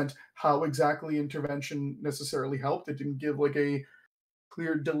necessarily present how exactly intervention necessarily helped. It didn't give like a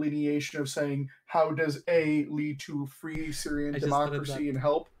clear delineation of saying how does A lead to free Syrian democracy and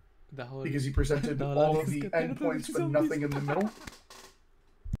help, because he presented all of the endpoints but nothing in the middle.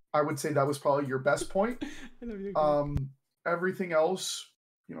 I would say that was probably your best point. Everything else,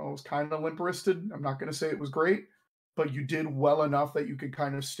 was kind of limp-wristed. I'm not going to say it was great, but you did well enough that you could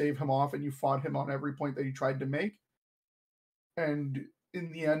kind of stave him off, and you fought him on every point that he tried to make. And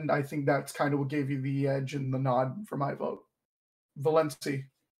in the end, I think that's kind of what gave you the edge and the nod for my vote. Valenci,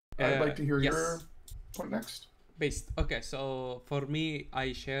 I'd like to hear your point next. Okay, so for me,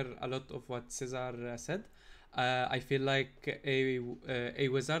 I share a lot of what Cesar said. I feel like a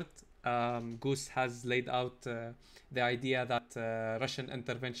wizard, Goose has laid out the idea that Russian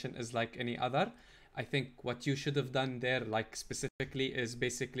intervention is like any other. I think what you should have done there, like specifically, is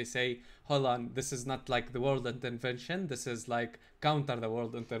basically say, hold on, this is not like the world intervention. This is like counter the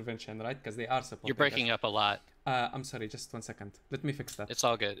world intervention, right? Because they are supporting. You're breaking up a lot. I'm sorry, just 1 second. Let me fix that. It's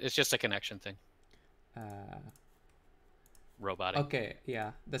all good. It's just a connection thing. Robotic. Okay,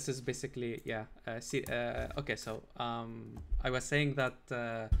 yeah. This is basically, yeah. Okay, so I was saying that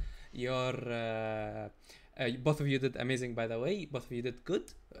both of you did amazing, by the way. Both of you did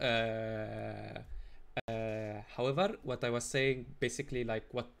good. However, what I was saying, basically,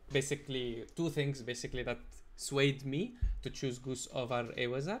 two things basically that swayed me to choose Goose over a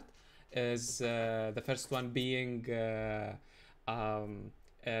wizard is the first one being the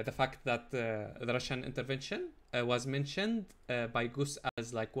fact that the Russian intervention was mentioned by Goose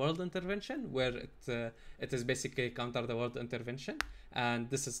as like world intervention, where it is basically counter the world intervention, and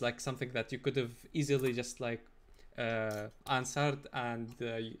this is like something that you could have easily just like answered, and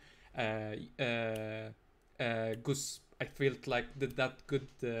Goose, I felt like did that good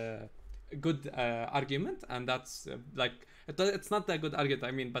argument, and that's like it's not a good argument,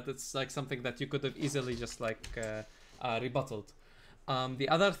 I mean, but it's like something that you could have easily just like rebutted. The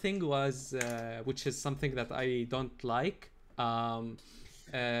other thing was, which is something that I don't like, the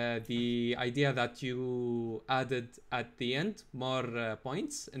idea that you added at the end more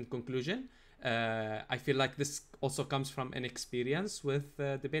points in conclusion. I feel like this also comes from inexperience with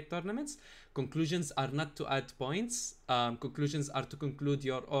debate tournaments. Conclusions are not to add points. Conclusions are to conclude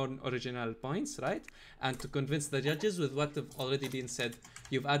your own original points, right? And to convince the judges with what have already been said.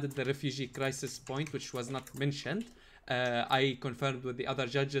 You've added the refugee crisis point, which was not mentioned. I confirmed with the other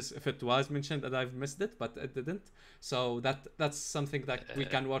judges if it was mentioned, and I've missed it, but it didn't. So that's something that we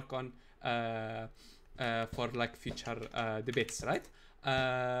can work on for like future debates, right?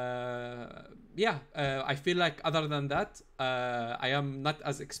 I feel like other than that, I am not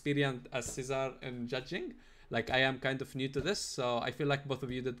as experienced as Cesar in judging. Like, I am kind of new to this, so I feel like both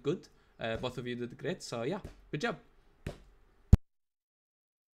of you did good. Both of you did great. So yeah, good job.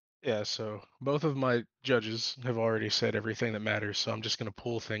 Yeah, so both of my judges have already said everything that matters, so I'm just going to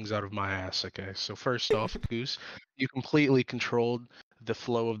pull things out of my ass, okay? So first off, Goose, you completely controlled the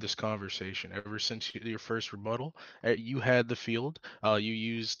flow of this conversation. Ever since your first rebuttal, you had the field. You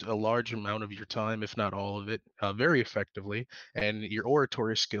used a large amount of your time, if not all of it, very effectively, and your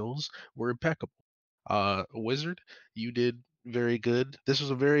oratory skills were impeccable. Wizard, you did very good. This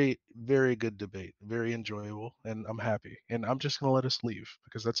was a very, very good debate, very enjoyable, and I'm happy. And I'm just gonna let us leave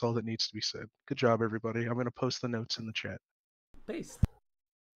because that's all that needs to be said. Good job, everybody. I'm gonna post the notes in the chat. Paste.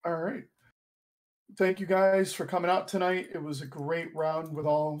 All right. Thank you guys for coming out tonight. It was a great round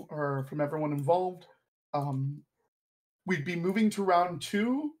from everyone involved. We'd be moving to round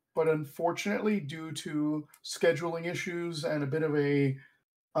 2, but unfortunately, due to scheduling issues and a bit of a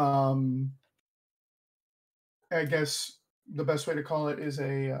I guess the best way to call it is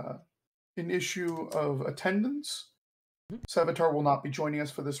an issue of attendance. Savitar will not be joining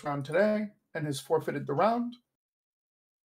us for this round today and has forfeited the round.